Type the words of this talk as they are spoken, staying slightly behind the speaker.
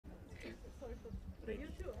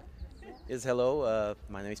Yes, hello.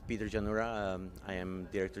 My name is Peter Janura. I am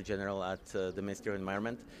Director General at the Ministry of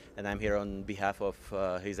Environment, and I'm here on behalf of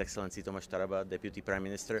His Excellency Tomáš Taraba, Deputy Prime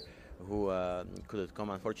Minister, who couldn't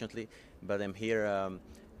come unfortunately. But I'm here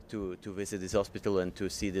to visit this hospital and to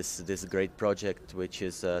see this great project, which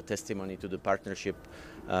is a testimony to the partnership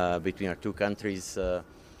between our two countries,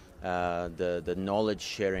 the knowledge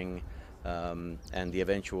sharing, and the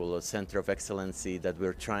eventual center of excellency that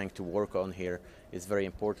we're trying to work on here is very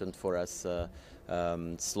important for us.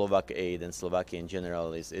 Slovak Aid and Slovakia in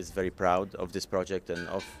general is very proud of this project and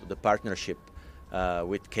of the partnership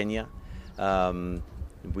with Kenya.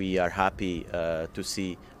 We are happy to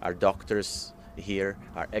see our doctors here,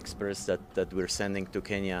 our experts that we're sending to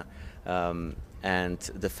Kenya, and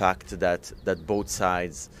the fact that both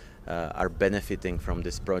sides are benefiting from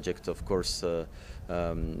this project. Of course,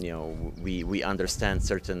 we understand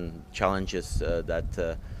certain challenges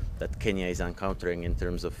that Kenya is encountering in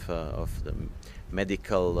terms of the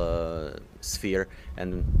medical sphere,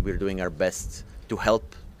 and we're doing our best to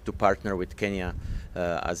help to partner with Kenya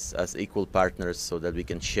as equal partners, so that we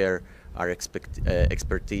can share our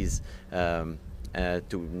expertise to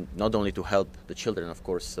not only to help the children. Of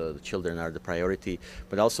course, the children are the priority,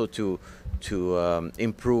 but also to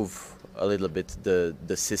improve a little bit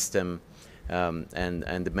the system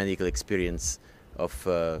and the medical experience of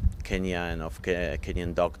Kenya and of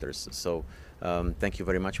Kenyan doctors. So thank you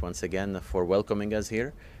very much once again for welcoming us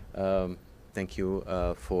here. Thank you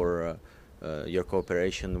for your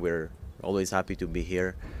cooperation. We're always happy to be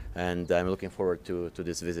here, and I'm looking forward to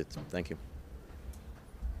this visit. Thank you.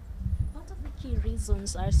 What are the key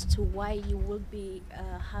reasons as to why you will be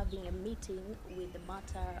having a meeting with the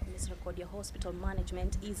Mater Misericordia Hospital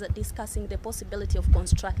management is discussing the possibility of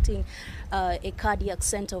constructing a cardiac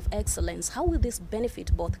center of excellence? How will this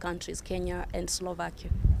benefit both countries, Kenya and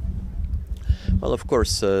Slovakia? Well, of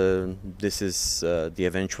course, this is the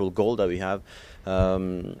eventual goal that we have.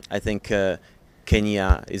 I think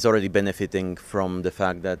Kenya is already benefiting from the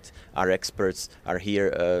fact that our experts are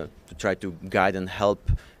here to try to guide and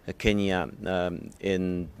help Kenya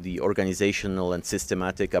in the organizational and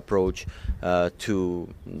systematic approach to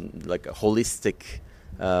like a holistic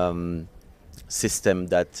system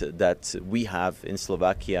that we have in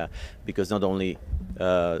Slovakia, because not only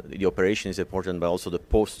the operation is important, but also the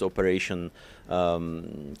post-operation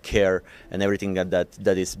care and everything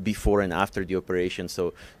that is before and after the operation.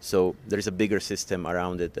 So there is a bigger system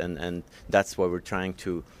around it, and that's why we're trying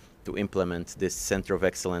to implement this center of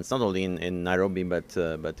excellence, not only in Nairobi, but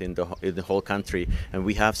in the whole country. And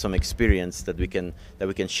we have some experience that we can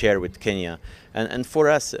share with Kenya. And for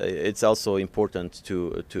us, it's also important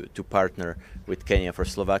to partner with Kenya for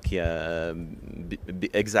Slovakia,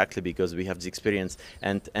 exactly because we have this experience,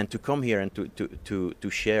 and to come here and to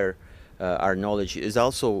share our knowledge is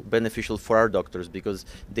also beneficial for our doctors, because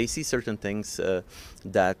they see certain things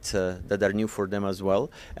that are new for them as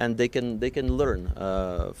well, and they can learn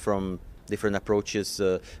from different approaches,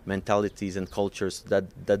 mentalities and cultures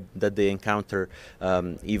that they encounter,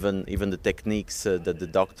 even the techniques that the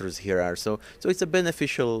doctors here are. So it's a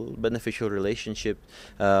beneficial relationship,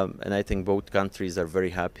 and I think both countries are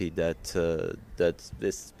very happy that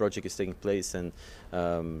this project is taking place, and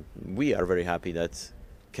we are very happy that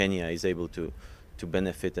Kenya is able to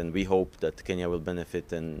benefit, and we hope that Kenya will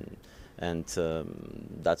benefit, and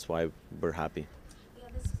that's why we're happy. Yeah,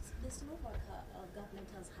 the Slovak government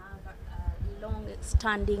has had a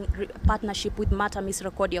long-standing partnership with Mater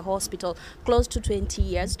Misericordia Hospital, close to 20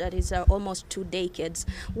 years, that is almost 2 decades.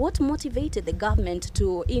 What motivated the government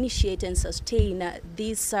to initiate and sustain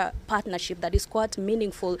this partnership that is quite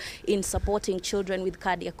meaningful in supporting children with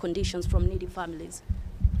cardiac conditions from needy families?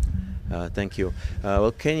 Thank you.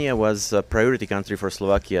 Well, Kenya was a priority country for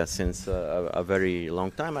Slovakia since a very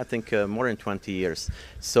long time, I think more than 20 years.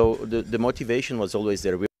 So the motivation was always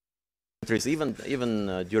there.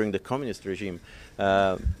 Even during the communist regime,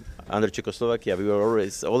 under Czechoslovakia, we were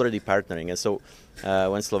already partnering. And so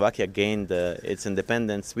when Slovakia gained its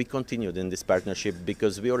independence, we continued in this partnership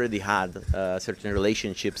because we already had certain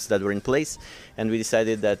relationships that were in place, and we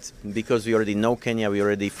decided that because we already know Kenya, we are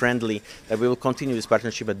already friendly, that we will continue this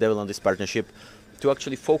partnership and develop this partnership to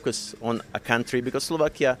actually focus on a country, because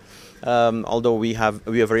Slovakia, although we are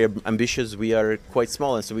very ambitious, we are quite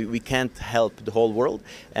small, and so we can't help the whole world,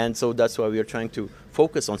 and so that's why we are trying to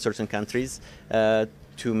focus on certain countries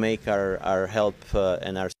to make our help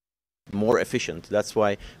and our more efficient. That's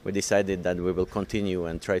why we decided that we will continue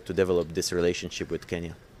and try to develop this relationship with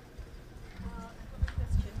Kenya. I have a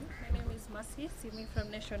question. My name is Masi, Simi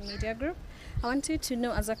from Nation Media Group. I want you to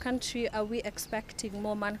know, as a country, are we expecting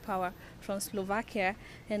more manpower from Slovakia,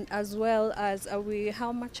 and as well as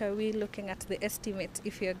how much are we looking at the estimate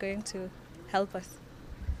if you're going to help us?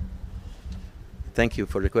 Thank you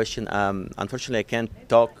for the question. Unfortunately, I can't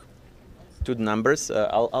talk to the numbers.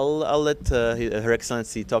 I'll let Her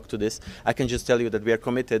Excellency talk to this. I can just tell you that we are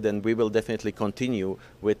committed, and we will definitely continue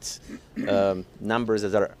with numbers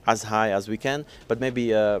that are as high as we can. But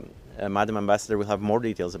maybe Madam Ambassador will have more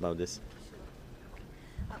details about this.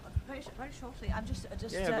 Very shortly, I'm just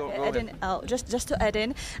go to add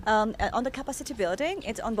in on the capacity building.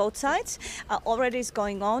 It's on both sides. Already is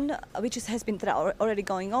going on, has been already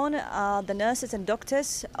going on. The nurses and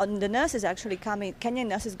doctors, the nurses actually coming. Kenyan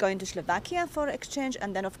nurses going to Slovakia for exchange,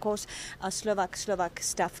 and then of course Slovak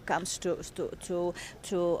staff comes to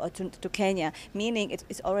Kenya. Meaning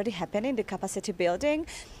it's already happening. The capacity building.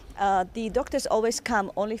 The doctors always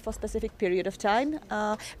come only for a specific period of time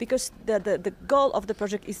because the goal of the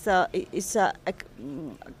project is a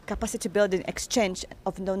capacity building exchange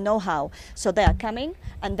of the know-how. So they are coming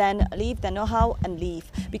and then leave the know-how and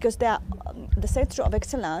leave because they are the Center of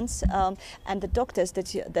Excellence and the doctors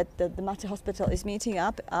that the Mater Hospital is meeting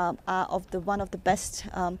up are one of the best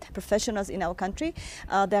professionals in our country.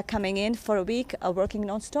 They are coming in for a week, working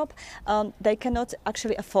non-stop. They cannot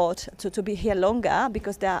actually afford to be here longer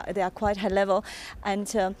because they are quite high level,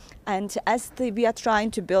 and as we are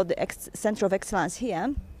trying to build the Center of Excellence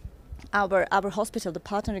here. Our hospital, the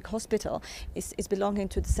partnering hospital, is belonging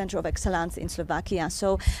to the Center of Excellence in Slovakia.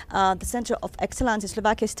 So the Center of Excellence in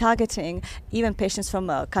Slovakia is targeting even patients from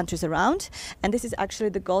countries around, and this is actually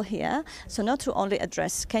the goal here. So not to only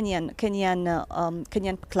address Kenyan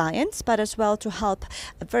clients, but as well to help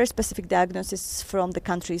a very specific diagnosis from the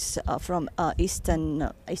countries from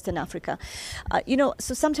Eastern Africa.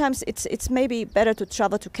 So sometimes it's maybe better to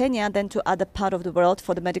travel to Kenya than to other part of the world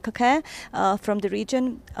for the medical care from the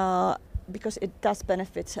region. Because it does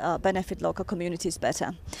benefit local communities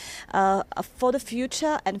better. For the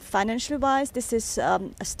future and financially wise, this is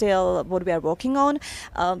still what we are working on.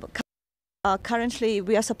 Currently,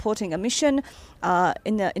 we are supporting a mission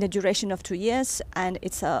in a duration of 2 years, and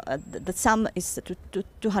it's the sum is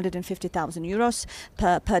 250,000 euros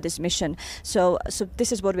per this mission. So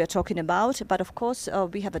this is what we are talking about. But of course,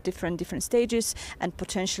 we have a different stages, and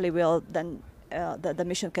potentially we'll then. The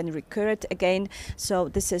mission can recur it again. So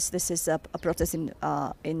this is a process in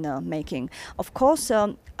making. Of course,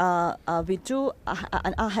 we do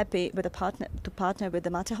and are happy with to partner with the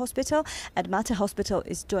Mater Hospital, and Mater Hospital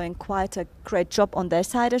is doing quite a great job on their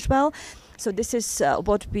side as well. So this is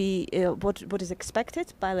what is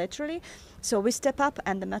expected bilaterally. So we step up,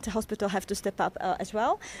 and the Mater Hospital have to step up as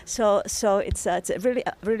well. So it's really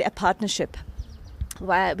a partnership,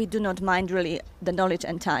 where we do not mind really the knowledge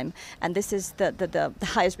and time, and this is the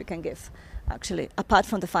highest we can give, actually, apart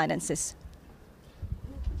from the finances.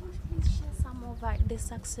 Could you please share some of the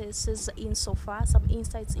successes insofar, some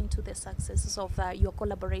insights into the successes of your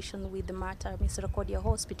collaboration with the Mater Misericordia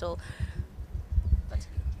Hospital?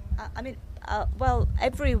 Well,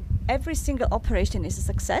 every single operation is a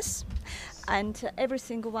success, and every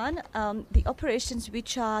single one, the operations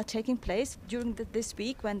which are taking place during this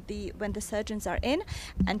week when the surgeons are in,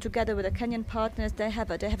 and together with the Kenyan partners, they have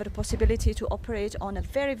the possibility to operate on a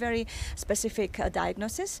very, very specific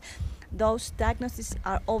diagnosis. Those diagnoses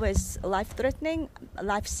are always life-threatening,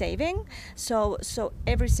 life-saving. So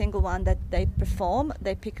every single one that they perform,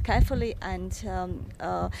 they pick carefully. And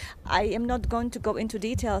I am not going to go into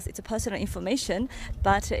details. It's a personal information,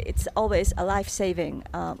 but it's always a life-saving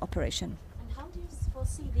operation. And how do you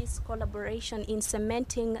foresee this collaboration in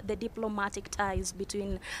cementing the diplomatic ties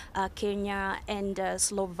between Kenya and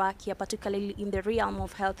Slovakia, particularly in the realm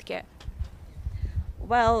of healthcare?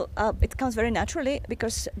 Well, it comes very naturally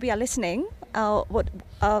because we are listening. What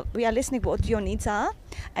your needs are,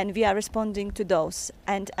 and we are responding to those.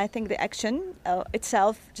 And I think the action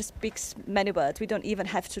itself just speaks many words. We don't even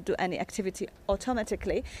have to do any activity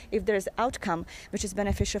automatically if there is outcome which is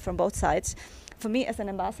beneficial from both sides. For me as an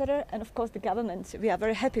ambassador, and of course the government, we are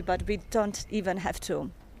very happy, but we don't even have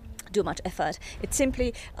to do much effort. It's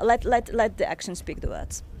simply let the action speak the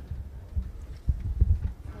words.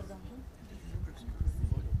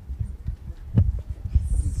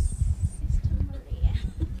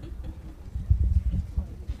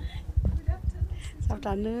 Good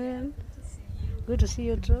afternoon. Good to see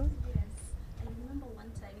you too. Yes. I remember one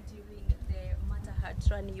time during the Mater Heart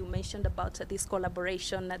Run, you mentioned about this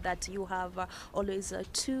collaboration that you have always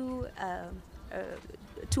two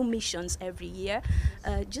 2 missions every year.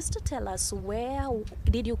 Just to tell us, where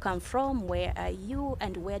did you come from, where are you,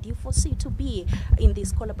 and where do you foresee to be in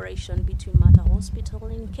this collaboration between Mater Hospital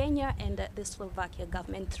in Kenya and the Slovakia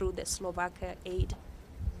government through the Slovakia aid?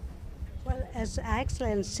 Well, as Her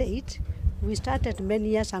Excellency said, we started many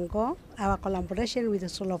years ago our collaboration with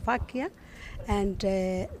Slovakia, and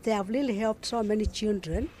they have really helped so many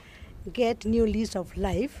children get new lease of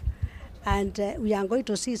life. And we are going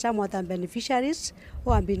to see some of the beneficiaries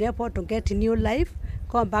who have been able to get new life,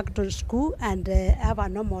 come back to school and have a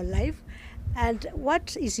normal life. And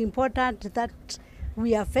what is important that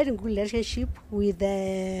we have very good relationship with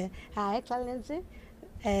Her Excellency,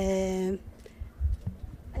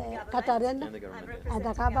 Katarina and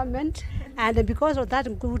the government, and because of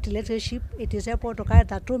that good relationship, it is able to carry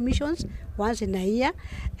the 2 missions once in a year.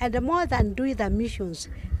 And more than doing the missions,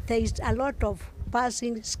 there is a lot of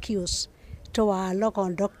passing skills to our local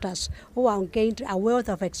doctors who have gained a wealth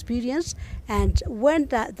of experience. And when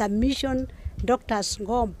the mission doctors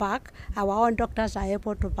go back, our own doctors are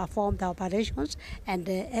able to perform the operations and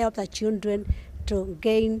help the children to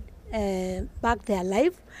gain back their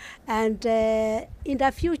life. And in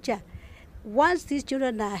the future, once these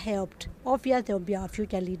children are helped, obviously they will be our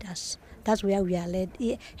future leaders. That's where we are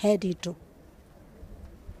headed to.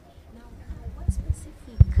 What specific,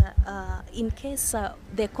 in case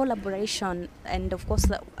the collaboration and of course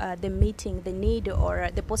the meeting, the need or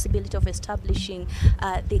the possibility of establishing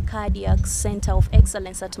the cardiac center of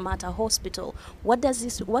excellence at Mater Hospital, what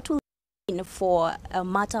will for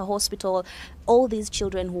Mater Hospital, all these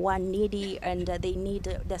children who are needy and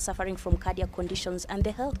they're suffering from cardiac conditions, and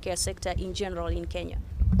the healthcare sector in general in Kenya?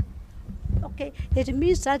 Okay, it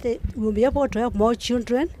means that we'll be able to help more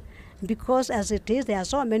children, because as it is, there are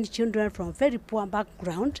so many children from very poor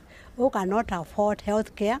background who cannot afford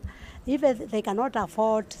health care. Even they cannot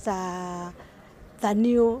afford the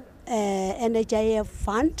new NHIF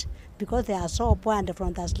fund, because they are so poor and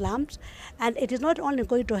from the slums. And it is not only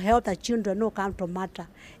going to help the children who come to Mater,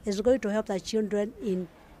 it's going to help the children in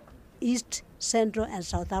East, Central and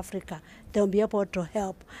South Africa. They will be able to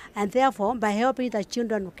help. And therefore, by helping the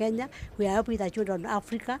children of Kenya, we are helping the children of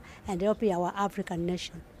Africa and helping our African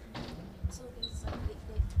nation. So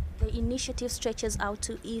the initiative stretches out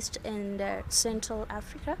to East and Central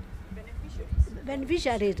Africa?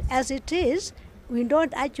 Beneficiaries, as it is, we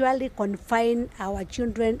don't actually confine our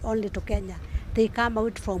children only to Kenya. They come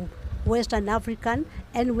out from Western African,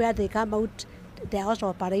 and where they come out, they are also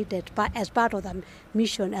operated as part of the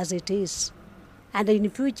mission as it is. And in the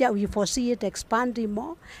future, we foresee it expanding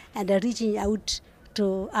more and reaching out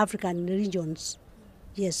to African regions.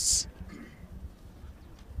 Yes.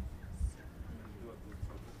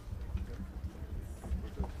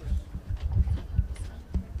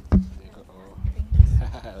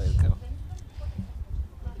 Welcome.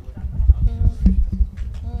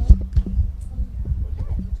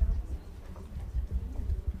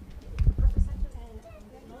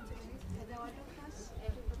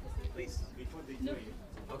 Please.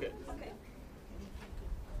 Okay.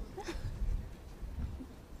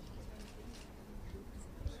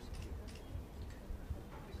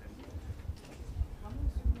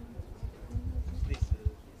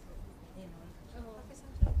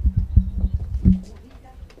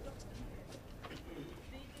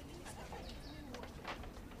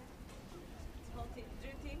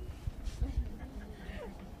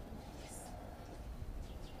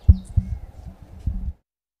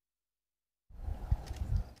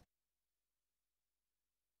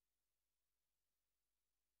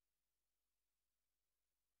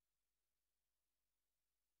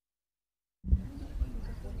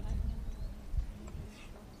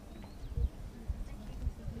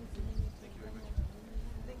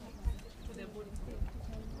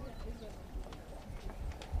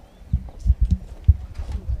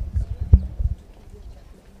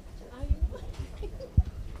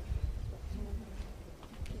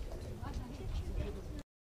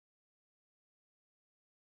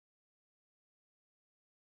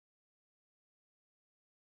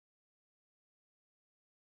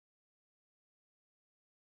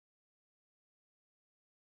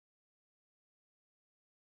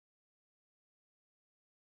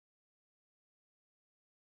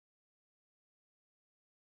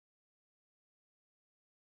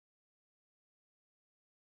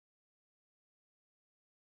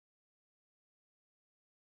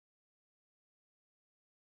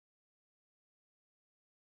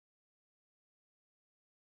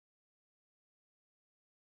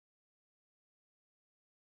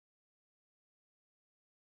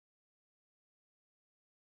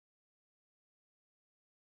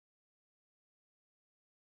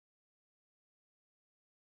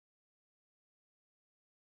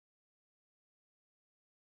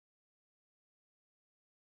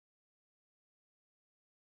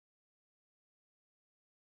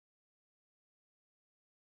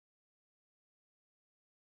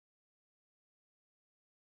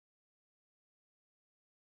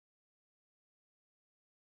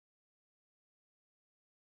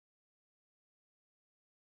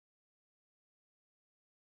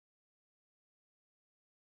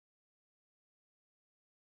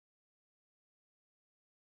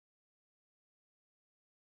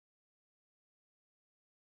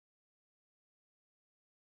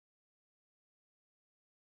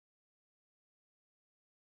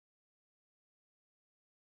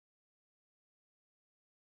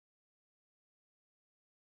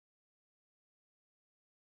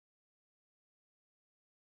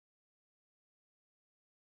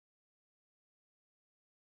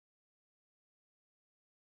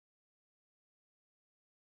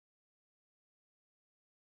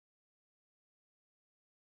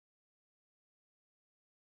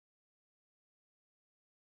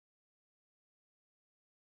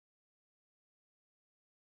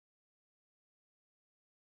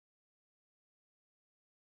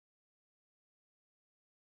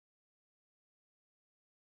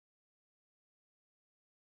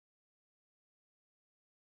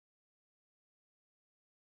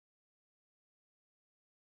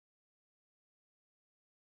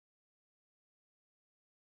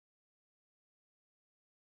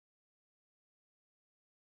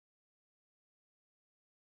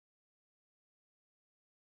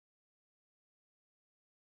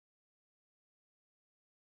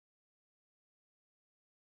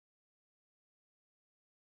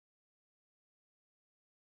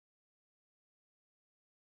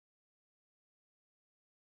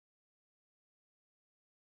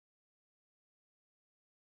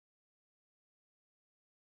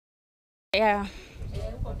 Yeah.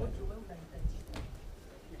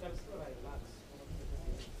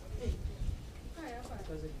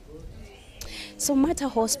 So Mater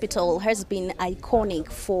Hospital has been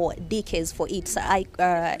iconic for decades for its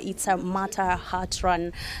a Mater Heart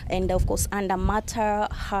Run, and of course under Mater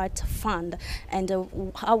Heart Fund, and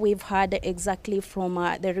how we've heard exactly from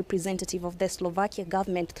the representative of the Slovakia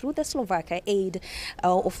government through the Slovakia Aid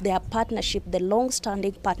of their partnership, the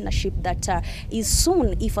long-standing partnership that is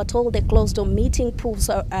soon, if at all the closed-door meeting proves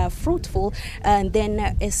fruitful, and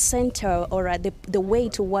then a center or the way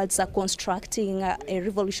towards constructing a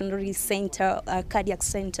revolutionary center, cardiac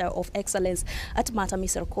center of excellence at Mater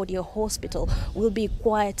Misericordia Hospital will be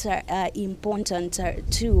quite important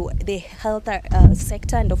to the health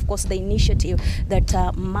sector, and of course the initiative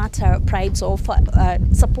that Mater prides of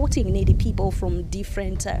supporting needy people from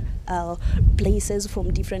different places,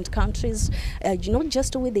 from different countries, not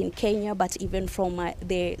just within Kenya but even from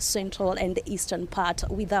the central and the eastern part,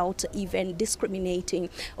 without even discriminating,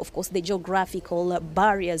 of course, the geographical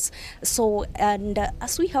barriers. So, and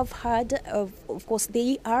as we have heard, of course,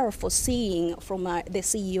 they are foreseeing from the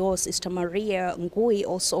CEO, Sister Maria Ngui,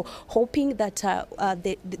 also hoping that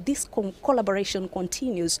this collaboration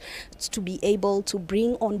continues to be able to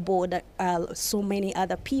bring on board so many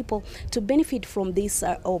other people to benefit from this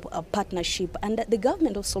partnership. And the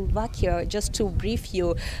government of Slovakia, just to brief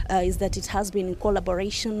you, is that it has been in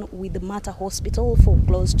collaboration with the Mater Hospital for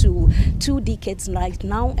close to 2 decades right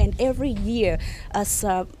now, and every year, as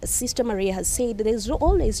Sister Maria has said, there's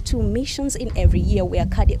always 2 missions in every year where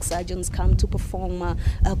cardiac surgeons come to perform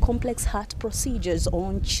complex heart procedures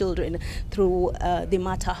on children through the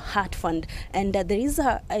Mater Heart Fund. And there is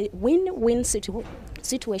a win-win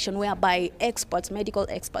situation whereby experts, medical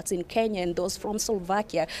experts in Kenya and those from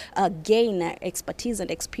Slovakia gain expertise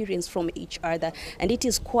and experience from each other, and it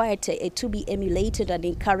is quite to be emulated and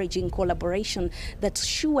encouraging collaboration that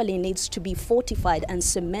surely needs to be fortified and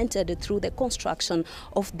cemented through the construction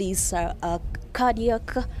of this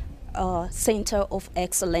cardiac center of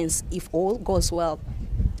excellence, if all goes well.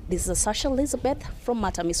 This is Sasha Elizabeth from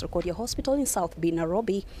Mater Misericordia Hospital in South B,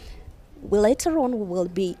 Nairobi. Later on, we will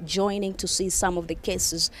be joining to see some of the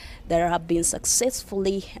cases that have been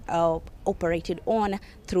successfully operated on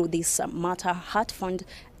through this Mater Heart Fund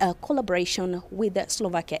collaboration with the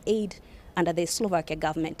Slovakia Aid under the Slovakia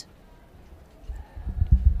government.